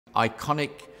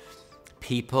Iconic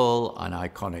people and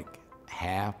iconic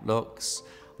hair looks,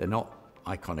 they're not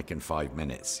iconic in 5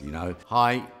 minutes, you know.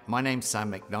 Hi, my name's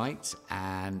Sam McKnight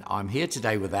and I'm here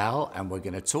today with Elle and we're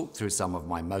going to talk through some of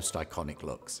my most iconic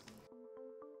looks.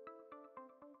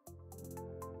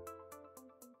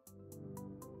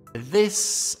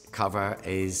 This cover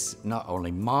is not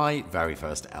only my very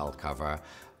first ELLE cover,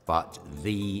 but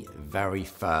the very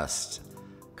first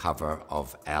cover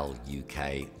of ELLE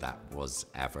UK that was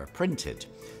ever printed.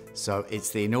 So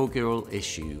it's the inaugural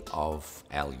issue of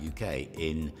ELLE UK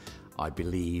in, I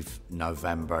believe,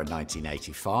 November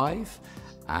 1985,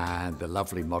 and the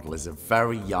lovely model is a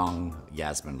very young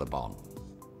Yasmin Le Bon.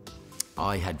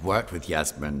 I had worked with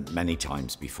Yasmin many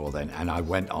times before then, and I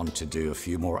went on to do a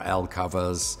few more ELLE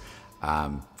covers,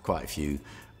 quite a few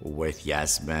with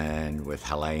Yasmin, with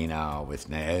Helena, with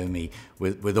Naomi,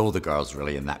 with all the girls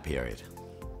really in that period.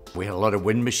 We had a lot of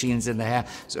wind machines in the hair,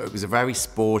 so it was a very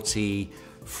sporty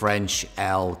French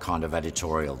ELLE kind of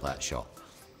editorial, that shot.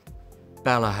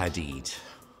 Bella Hadid,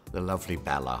 the lovely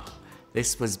Bella.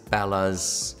 This was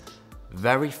Bella's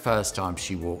very first time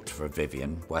she walked for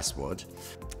Vivienne Westwood.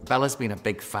 Bella's been a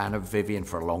big fan of Vivienne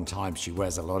for a long time. She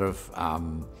wears a lot of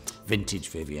vintage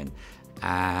Vivienne,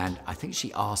 and I think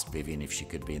she asked Vivienne if she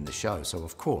could be in the show. So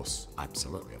of course,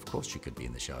 absolutely, of course she could be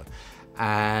in the show.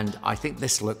 And I think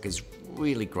this look is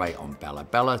really great on Bella.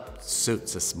 Bella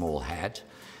suits a small head,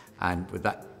 and with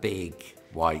that big,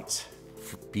 white,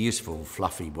 beautiful,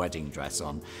 fluffy wedding dress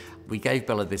on, we gave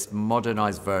Bella this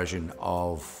modernized version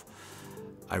of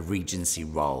a Regency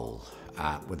roll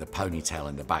with a ponytail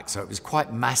in the back. So it was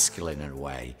quite masculine in a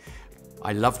way.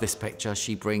 I love this picture.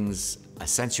 She brings a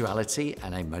sensuality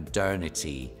and a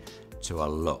modernity to a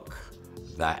look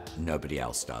that nobody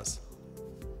else does.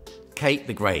 Kate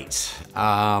the Great.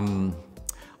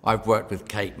 I've worked with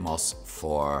Kate Moss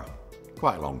for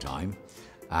quite a long time.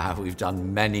 We've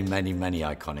done many, many, many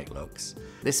iconic looks.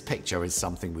 This picture is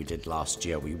something we did last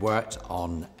year. We worked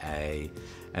on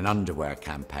an underwear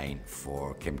campaign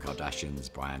for Kim Kardashian's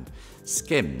brand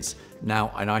Skims.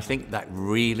 Now, and I think that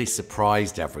really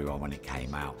surprised everyone when it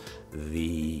came out,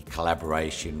 the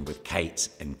collaboration with Kate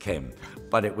and Kim.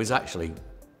 But it was actually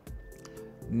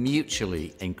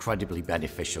mutually incredibly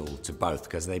beneficial to both,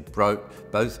 because they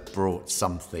both brought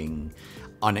something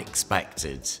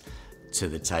unexpected to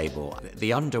the table.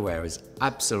 The underwear is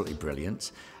absolutely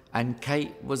brilliant, and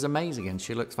Kate was amazing, and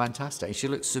she looks fantastic. She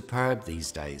looks superb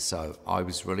these days, so I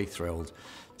was really thrilled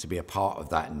to be a part of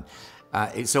that. And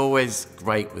it's always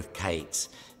great with Kate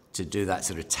to do that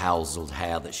sort of tousled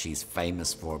hair that she's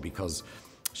famous for, because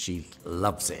she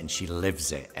loves it and she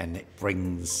lives it, and it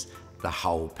brings the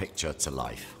whole picture to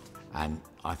life. And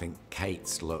I think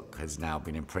Kate's look has now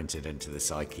been imprinted into the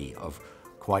psyche of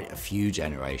quite a few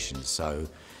generations. So,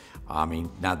 I mean,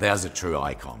 now there's a true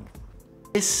icon.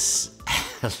 This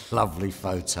lovely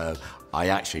photo, I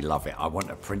actually love it. I want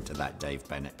a print of that, Dave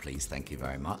Bennett, please. Thank you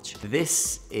very much.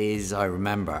 This is, I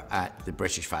remember, at the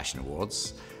British Fashion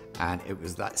Awards, and it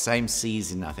was that same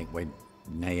season, I think, when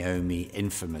Naomi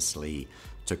infamously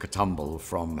took a tumble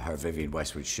from her Vivienne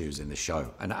Westwood shoes in the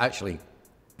show. And actually,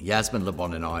 Yasmin Le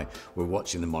Bon and I were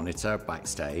watching the monitor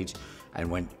backstage, and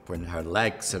when her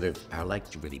leg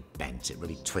really bent, it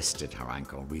really twisted her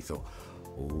ankle, and we thought,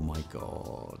 oh my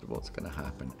God, what's going to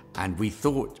happen? And we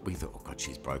thought, oh God,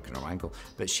 she's broken her ankle.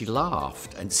 But she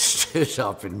laughed and stood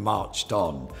up and marched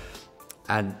on.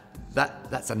 And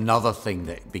that's another thing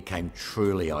that became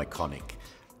truly iconic.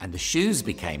 And the shoes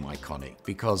became iconic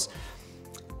because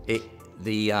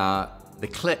the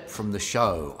clip from the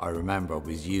show, I remember,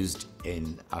 was used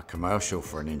in a commercial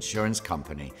for an insurance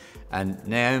company, and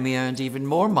Naomi earned even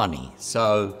more money.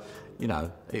 So, you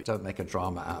know, don't make a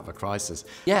drama out of a crisis.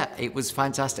 Yeah, it was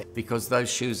fantastic because those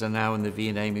shoes are now in the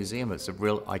V&A Museum. It's a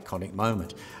real iconic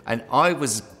moment. And I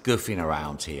was goofing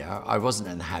around here. I wasn't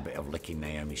in the habit of licking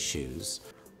Naomi's shoes.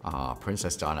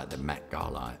 Princess Diana at the Met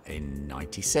Gala in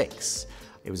 '96.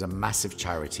 It was a massive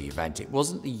charity event. It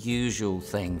wasn't the usual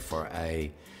thing for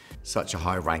such a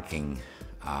high-ranking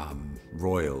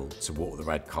royal to walk the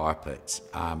red carpet,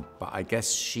 but I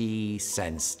guess she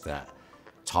sensed that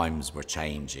times were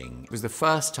changing. It was the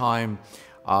first time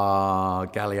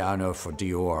Galliano for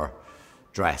Dior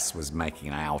dress was making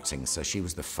an outing, so she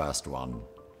was the first one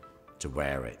to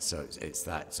wear it. So it's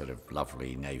that sort of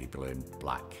lovely navy blue and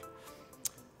black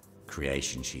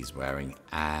creation she's wearing.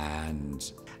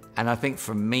 And I think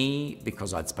for me,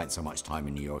 because I'd spent so much time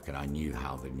in New York and I knew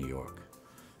how the New York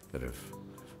sort of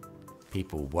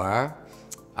people were,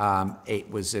 it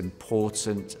was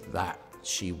important that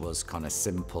she was kind of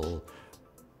simple,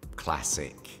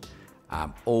 classic,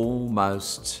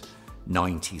 almost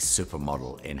 90s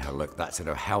supermodel in her look. That sort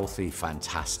of healthy,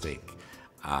 fantastic,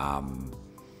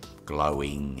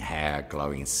 glowing hair,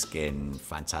 glowing skin,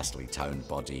 fantastically toned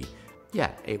body.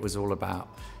 Yeah, it was all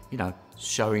about, you know,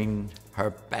 showing her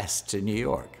best to New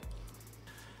York.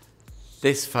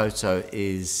 This photo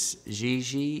is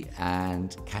Gigi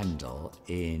and Kendall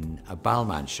in a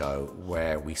Balmain show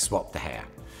where we swapped the hair.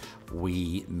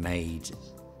 We made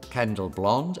Kendall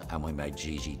blonde and we made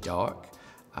Gigi dark,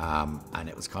 and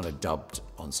it was kind of dubbed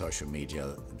on social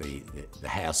media the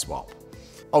hair swap.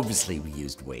 Obviously we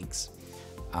used wigs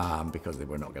because they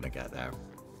were not going to get their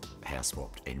hair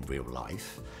swapped in real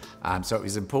life. So it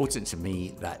was important to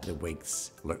me that the wigs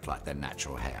looked like their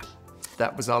natural hair.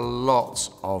 That was a lot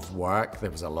of work. There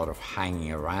was a lot of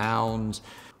hanging around.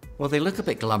 Well, they look a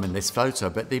bit glum in this photo,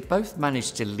 but they both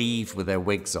managed to leave with their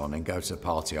wigs on and go to the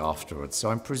party afterwards. So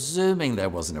I'm presuming there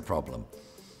wasn't a problem.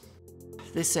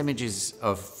 This image is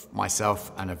of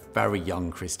myself and a very young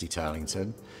Christy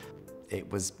Turlington. It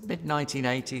was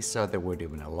mid-1980s, so there would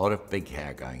have been a lot of big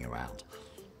hair going around.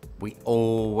 We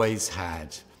always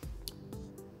had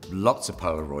lots of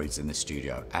Polaroids in the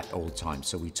studio at all times,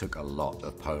 so we took a lot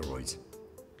of Polaroids.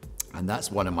 And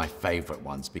that's one of my favorite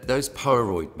ones. Those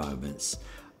Polaroid moments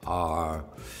are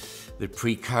the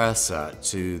precursor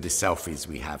to the selfies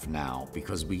we have now,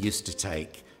 because we used to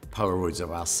take Polaroids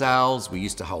of ourselves, we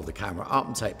used to hold the camera up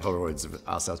and take Polaroids of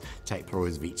ourselves, take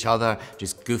Polaroids of each other,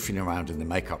 just goofing around in the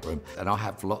makeup room. And I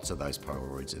have lots of those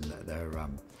Polaroids, and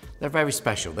they're very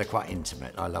special, they're quite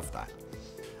intimate, I love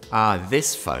that.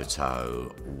 This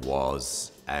photo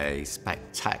was a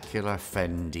spectacular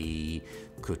Fendi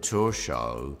couture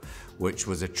show, which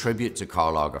was a tribute to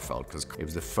Karl Lagerfeld, because it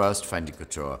was the first Fendi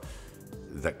couture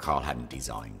that Karl hadn't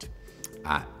designed.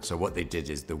 So what they did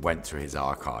is they went through his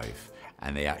archive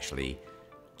and they actually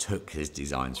took his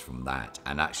designs from that.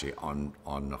 And actually on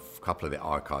a couple of the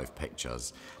archive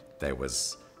pictures, there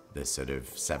was this sort of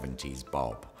 70s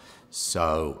bob.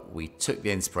 So we took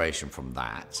the inspiration from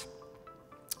that.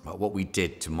 But what we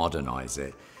did to modernize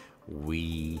it,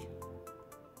 we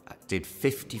did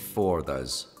 54 of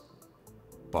those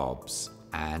bobs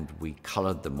and we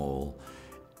colored them all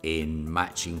in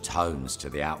matching tones to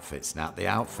the outfits. Now, the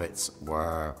outfits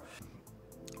were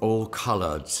all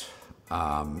colored,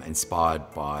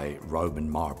 inspired by Roman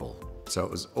marble. So it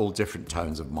was all different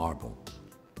tones of marble.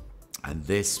 And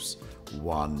this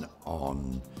one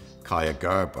on Kaya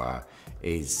Gerber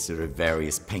is sort of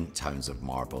various pink tones of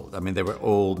marble. I mean, they were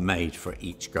all made for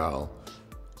each girl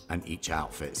and each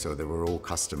outfit, so they were all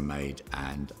custom made,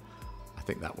 and I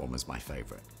think that one was my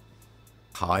favorite.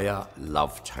 Kaya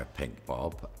loved her pink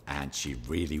bob, and she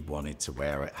really wanted to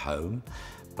wear it home,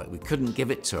 but we couldn't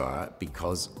give it to her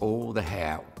because all the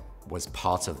hair was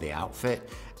part of the outfit,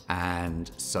 and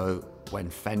so when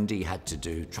Fendi had to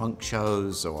do trunk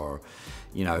shows or,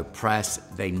 you know, press,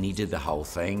 they needed the whole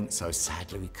thing, so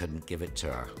sadly we couldn't give it to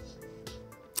her.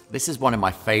 This is one of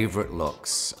my favorite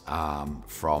looks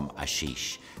from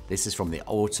Ashish. This is from the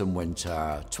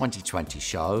Autumn-Winter 2020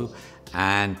 show,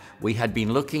 and we had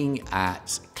been looking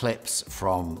at clips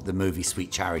from the movie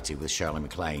Sweet Charity with Shirley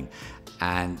MacLaine,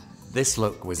 and this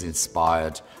look was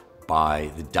inspired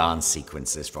by the dance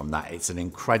sequences from that. It's an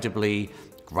incredibly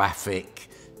graphic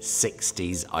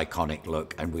 60s iconic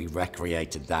look, and we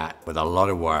recreated that with a lot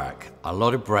of work. A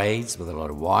lot of braids with a lot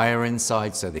of wire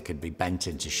inside so they could be bent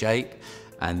into shape,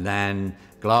 and then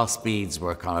glass beads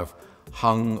were kind of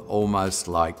hung almost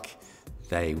like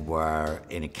they were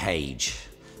in a cage.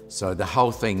 So the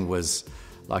whole thing was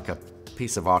like a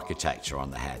piece of architecture on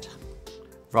the head,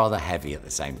 rather heavy at the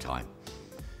same time.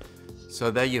 So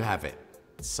there you have it,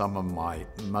 some of my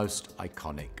most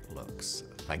iconic looks.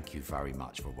 Thank you very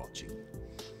much for watching.